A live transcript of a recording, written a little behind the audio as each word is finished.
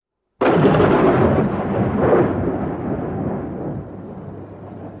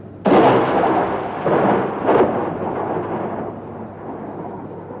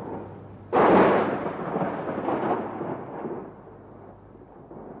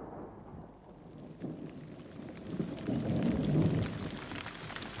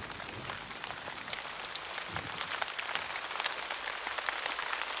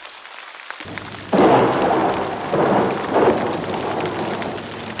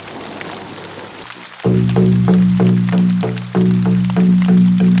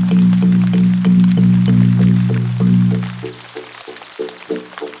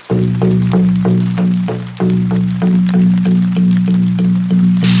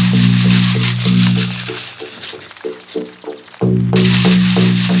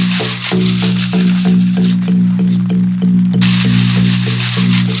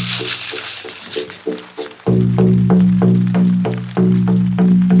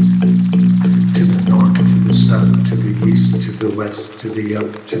To the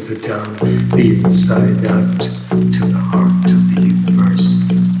up, to the down, the inside out, to the heart of the universe,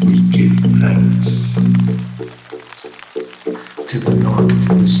 we give thanks. To the north,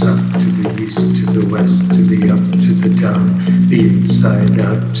 to the south, to the east, to the west, to the up, to the down, the inside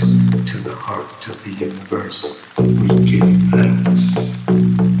out, to the heart of the universe, we give thanks.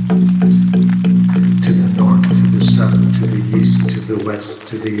 To the north, to the south, to the east, to the west,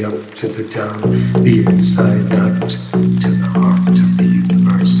 to the up, to the down, the inside out, to the heart of the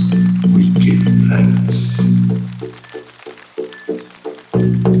universe, we give thanks.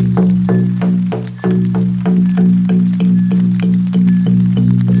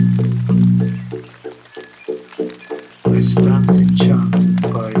 I stand enchanted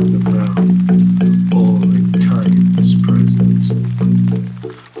by the well, all in time is present,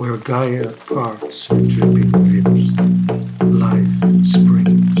 where Gaia parts her dripping lips, life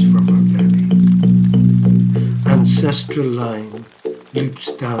springs from her belly. Ancestral line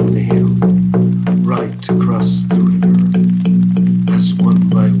loops down the hill, right across the river, as one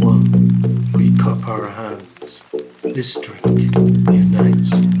by one we cup our hands. This drink unites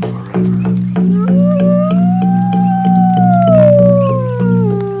forever.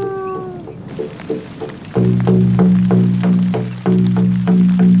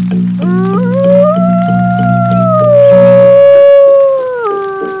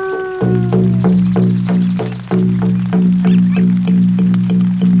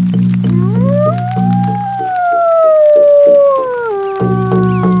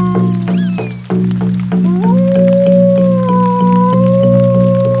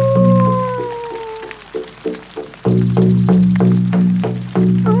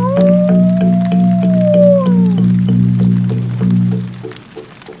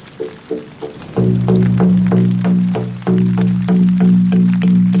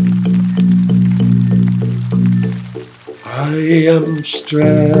 I am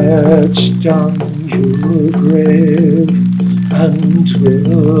stretched on your grave, and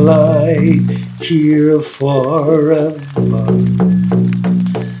will lie here forever.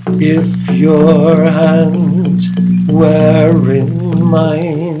 If your hands were in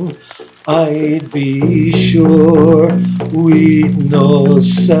mine, I'd be sure we'd no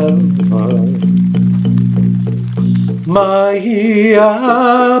sever. My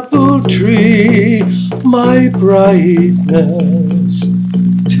apple tree, my brightness,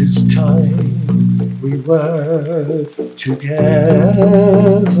 'tis time we were together.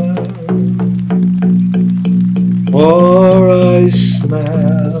 For I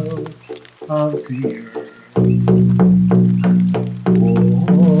smell of the earth,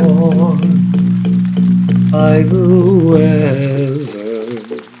 warm by the weather.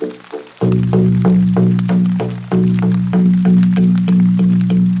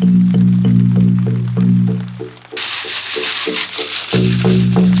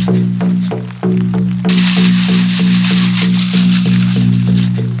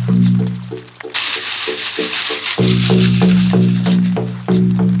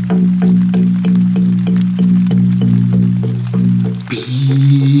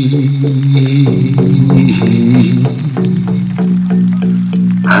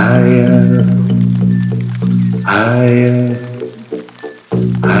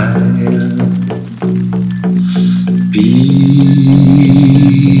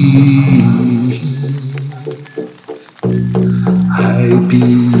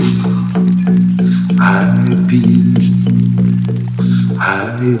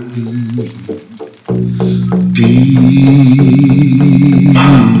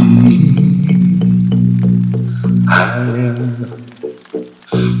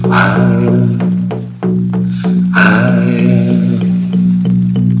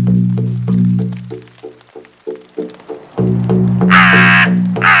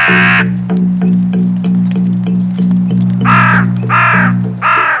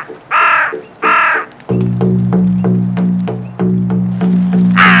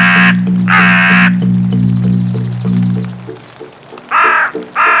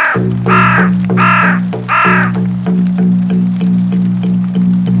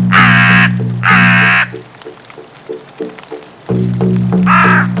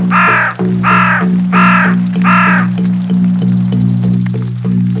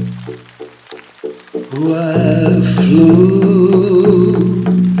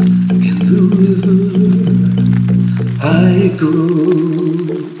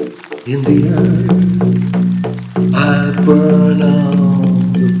 In the earth, I burn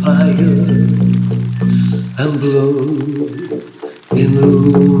on the fire and blow in the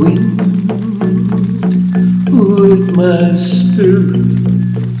wind with my spirit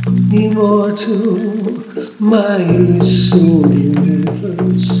immortal, my soul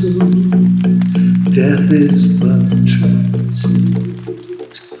universal. Death is but transit.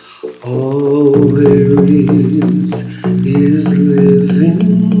 All there is living,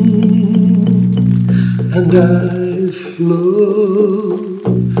 and I flow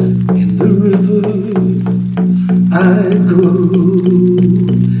in the river. I grow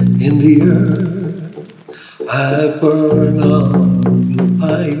in the earth. I burn on the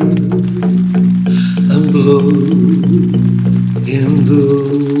fire and blow in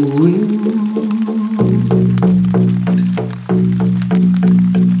the wind.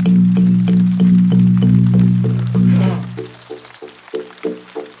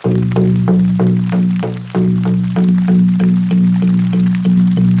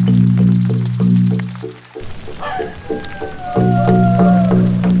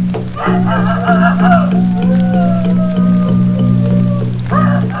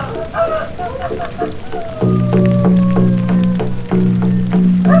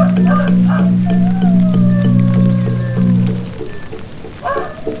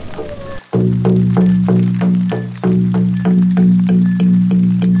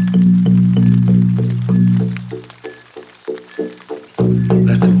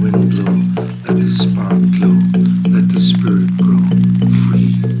 Let the wind blow, let the spark glow, let the spirit grow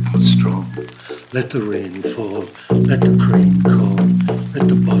free and strong. Let the rain fall, let the crane call, let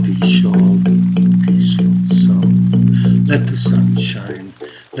the body shawl peaceful song. Let the sun shine,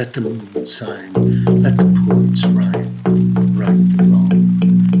 let the moon sign, let the poets rhyme, right the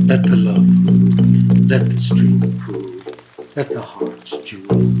wrong. Let the love rule, let the stream prove, let the heart's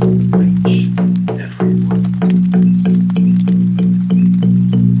jewel